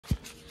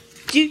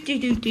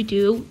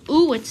Ooh,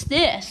 what's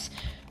this?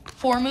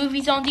 4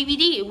 movies on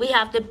DVD. We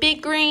have The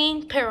Big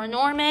Green,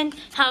 Paranorman,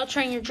 How to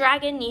Train Your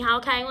Dragon, Ni Hao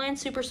Kai Lan,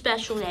 Super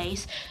Special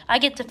Days. I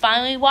get to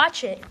finally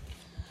watch it.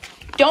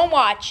 Don't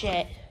watch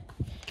it.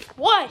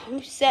 What?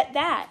 Who said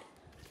that?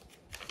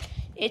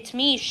 It's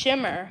me,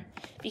 Shimmer,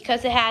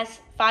 because it has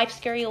 5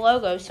 scary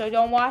logos, so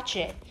don't watch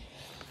it.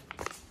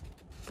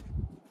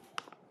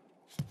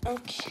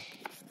 Okay.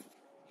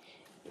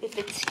 If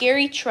it's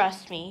scary,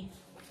 trust me.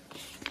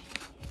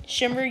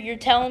 Shimmer, you're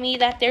telling me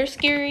that they're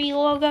scary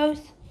logos?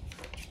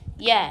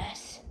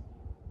 Yes.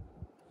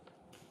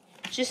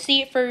 Just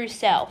see it for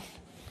yourself.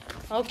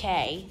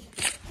 Okay.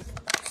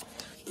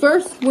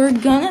 First, we're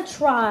gonna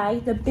try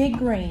The Big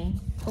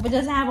Green. Hope it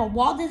doesn't have a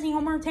Walt Disney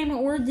Home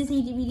Entertainment or a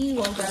Disney DVD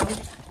logo.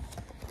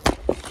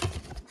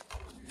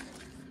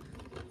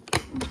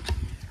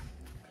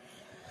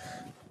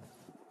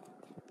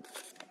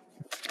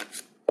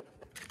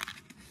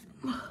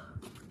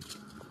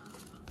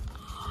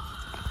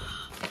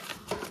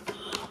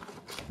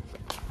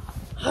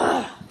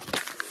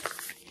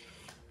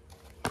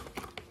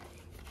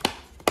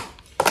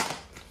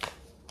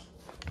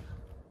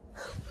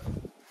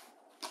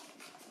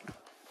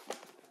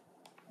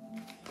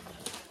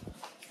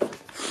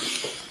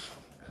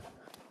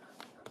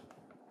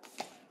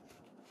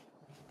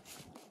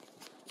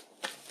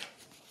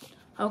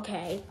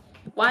 Okay,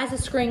 why is the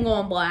screen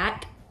going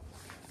black?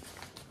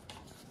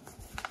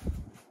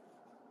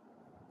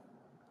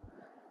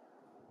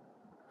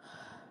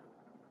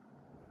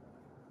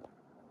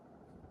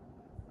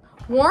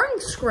 Warning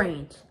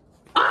screens.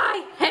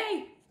 I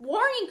hate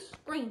warning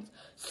screens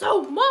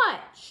so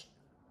much.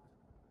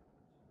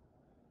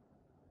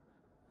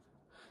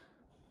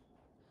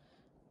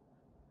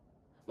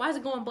 Why is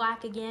it going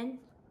black again?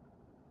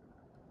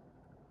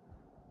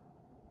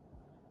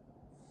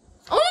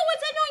 Oh no,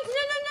 what's that noise?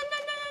 No.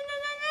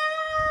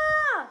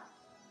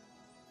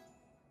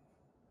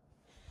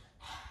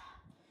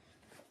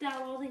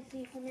 That Walt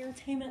Disney Home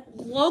Entertainment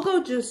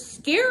logo just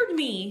scared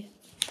me.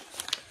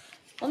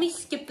 Let me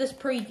skip this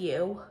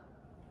preview.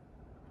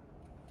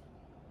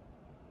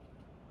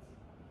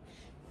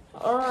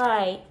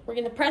 Alright, we're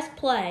gonna press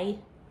play.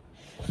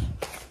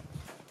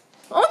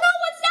 Oh no,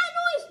 what's that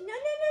noise? No.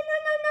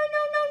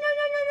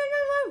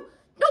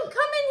 Don't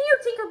come in here,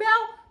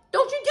 Tinkerbell.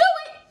 Don't you do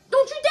it.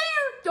 Don't you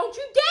dare. Don't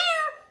you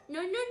dare. No.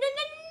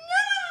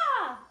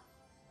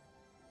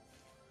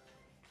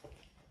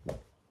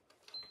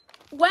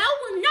 Well,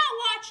 we're not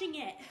watching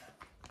it.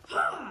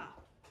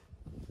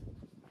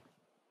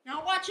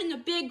 Not watching The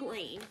Big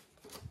Green.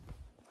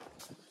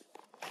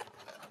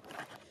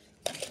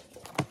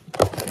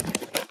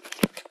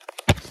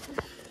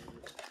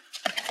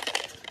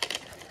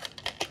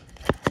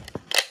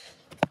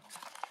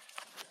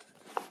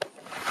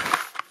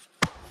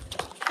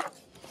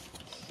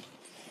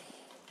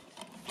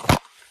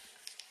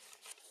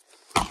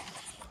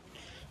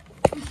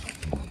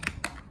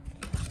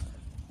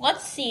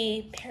 Let's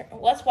see.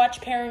 Let's watch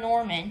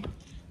Paranorman.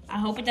 I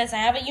hope it doesn't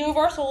have a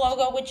Universal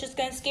logo, which is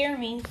going to scare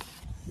me.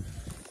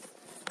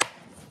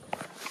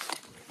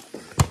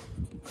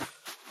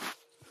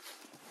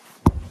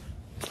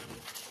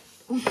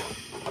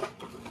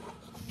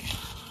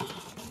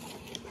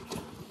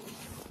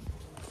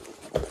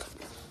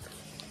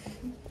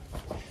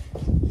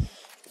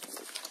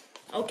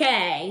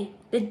 Okay,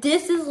 the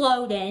disc is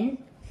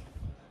loading.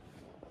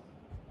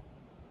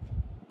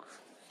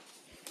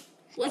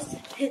 Let's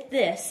hit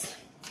this.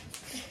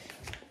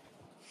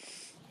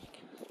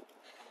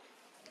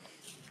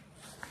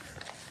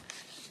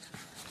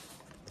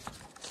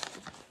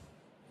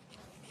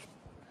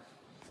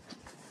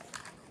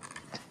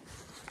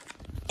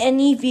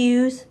 Any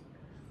views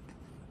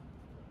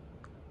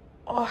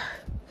or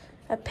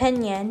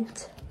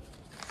opinions?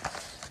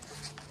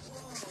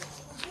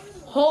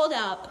 Hold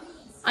up.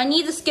 I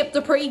need to skip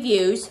the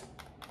previews.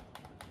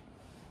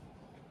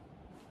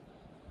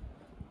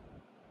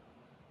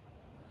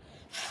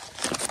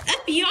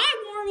 FBI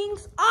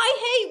warnings. I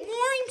hate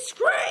warning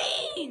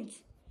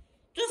screens.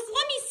 Just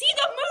let me see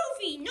the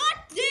movie,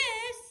 not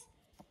this.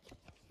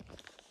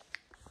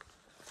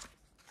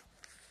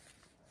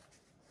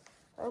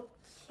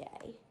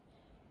 Okay.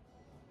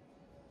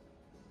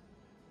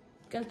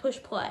 Gonna push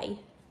play.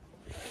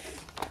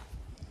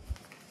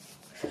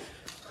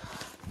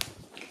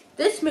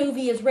 This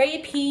movie is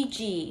rated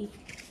PG.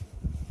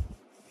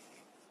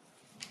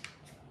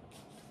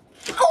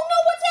 Oh no,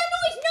 what's that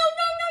noise? No.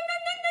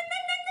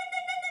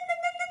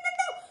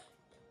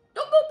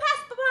 Don't go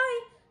past by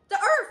the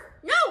earth.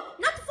 No,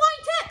 not the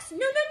flying text.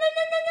 No.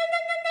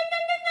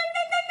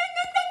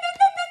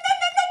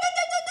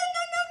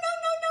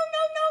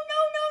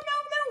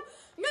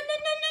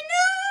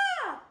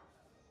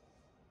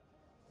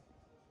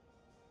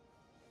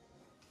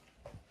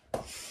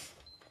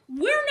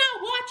 We're not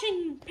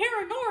watching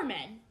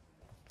Paranorman.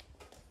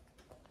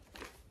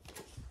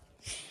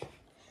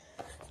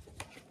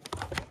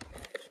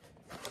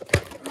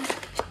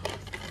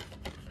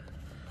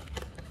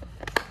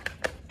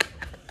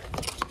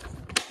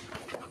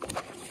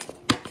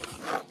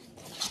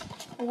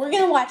 we're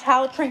gonna watch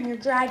How to Train Your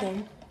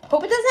Dragon.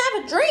 Hope it doesn't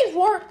have a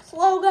DreamWorks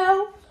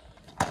logo.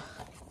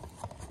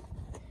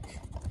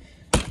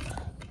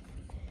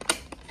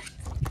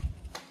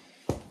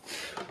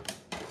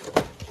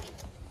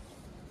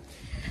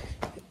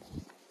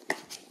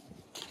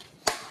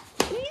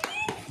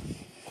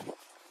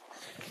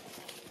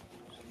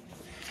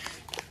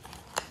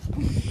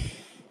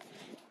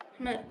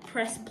 I'm gonna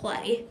press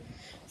play.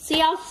 See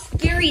how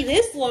scary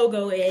this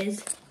logo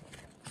is.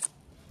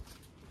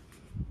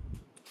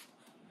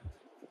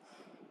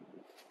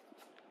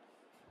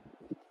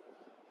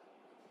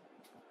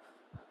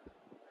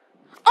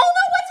 Oh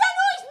no, what's that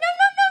noise? No,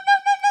 no, no, no,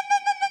 no, no, no,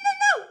 no, no, no,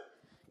 no.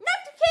 Not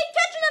the kid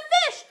catching a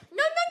fish. No,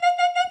 no, no,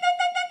 no, no,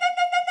 no, no, no,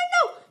 no, no, no,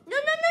 no. No,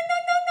 no, no,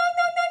 no, no,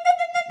 no, no, no,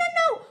 no, no, no,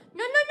 no.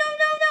 No, no, no,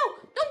 no, no.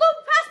 Don't go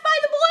pass by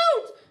the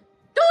balloons.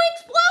 Don't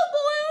explode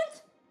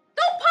balloons.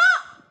 Don't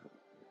pop.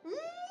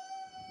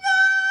 No.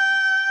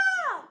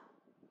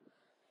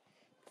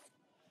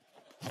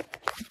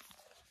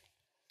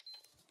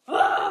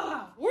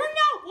 We're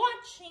not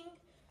watching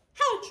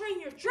How to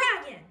Train Your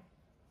Dragon.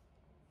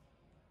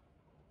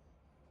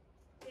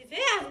 If it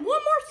has one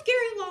more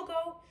scary logo,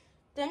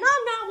 then I'm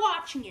not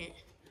watching it.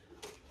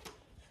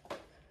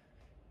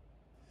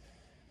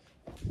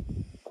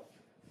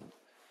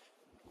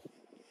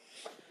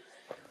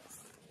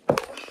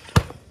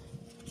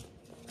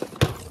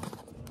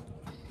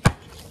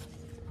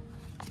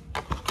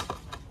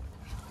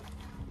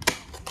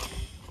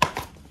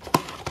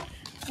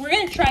 We're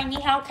going to try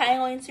Ni Hao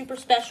Thailand Super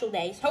Special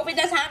Days. Hope it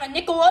doesn't have a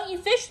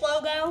Nickelodeon fish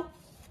logo.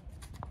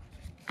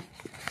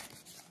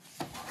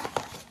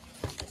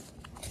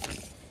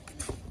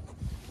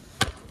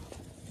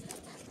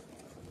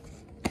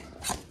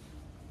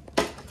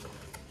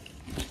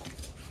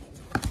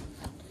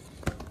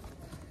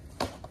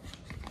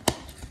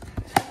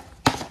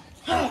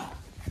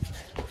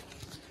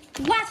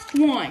 Last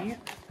one.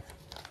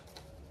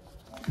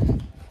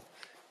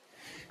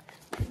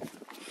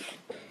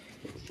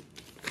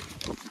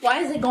 Why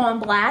is it going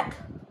black?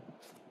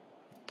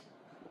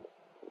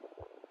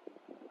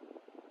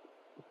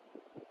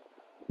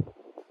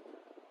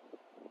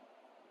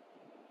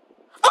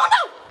 Oh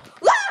no!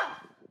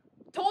 Ah!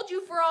 Told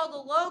you for all the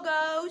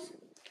logos.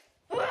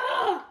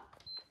 Ah!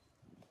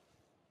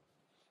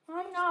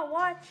 I'm not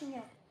watching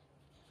it.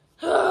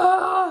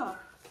 Ah!